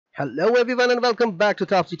Hello everyone and welcome back to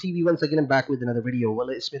Topsy TV. Once again I'm back with another video.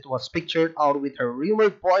 Willow Smith was pictured out with her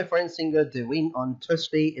rumored boyfriend singer Dwayne on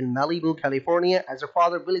Thursday in Malibu, California as her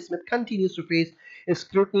father Will Smith continues to face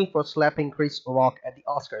scrutiny for slapping Chris Rock at the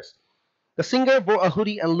Oscars. The singer wore a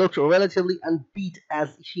hoodie and looked relatively unbeat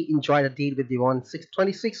as she enjoyed a date with Devon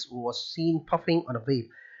 626, who was seen puffing on a vape.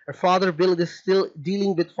 Her father Will is still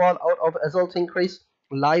dealing with fallout of assaulting Chris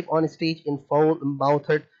live on stage in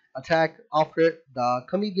foul-mouthed attack after the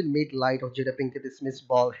comedian made light of Jada Pinkett Smith's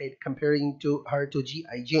bald head, comparing her to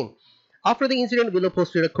G.I. Jane. After the incident, Willow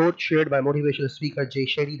posted a quote shared by motivational speaker Jay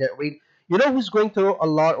Shetty that read, "You know who's going through a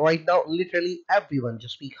lot right now? Literally everyone.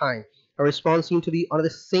 Just be kind." Her response seemed to be on the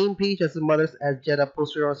same page as the mothers as Jada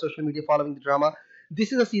posted on social media following the drama.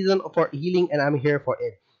 "This is a season for healing and I'm here for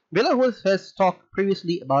it." Willow, who has talked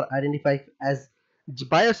previously about identifying as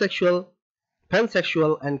bisexual,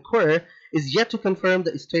 pansexual, and queer, is yet to confirm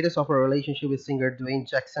the status of her relationship with singer Dwayne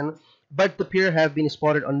Jackson, but the pair have been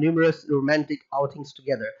spotted on numerous romantic outings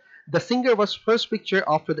together. The singer was first pictured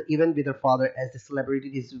after the event with her father as they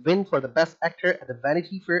celebrated his win for the Best Actor at the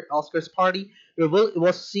Vanity Fair Oscars party, where Will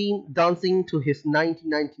was seen dancing to his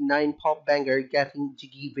 1999 pop banger Getting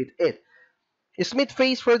Jiggy with It. Smith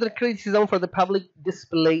faced further criticism for the public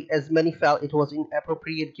display as many felt it was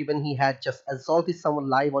inappropriate given he had just assaulted someone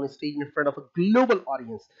live on stage in front of a global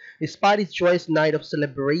audience. Despite his joyous night of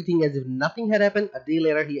celebrating as if nothing had happened, a day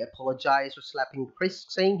later he apologized for slapping Chris,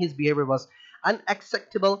 saying his behavior was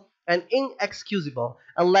unacceptable and inexcusable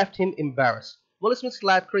and left him embarrassed. Will Smith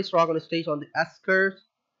slapped Chris Rock on stage at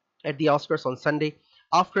the Oscars on Sunday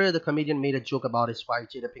after the comedian made a joke about his wife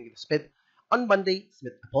Jada Pinkett Smith. On Monday,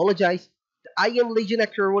 Smith apologized. The I Am Legend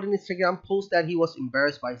actor wrote in Instagram post that he was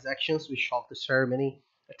embarrassed by his actions, which shocked the ceremony,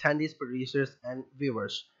 attendees, producers, and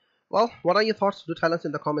viewers. Well, what are your thoughts? Do tell us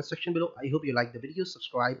in the comment section below. I hope you liked the video,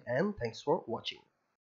 subscribe, and thanks for watching.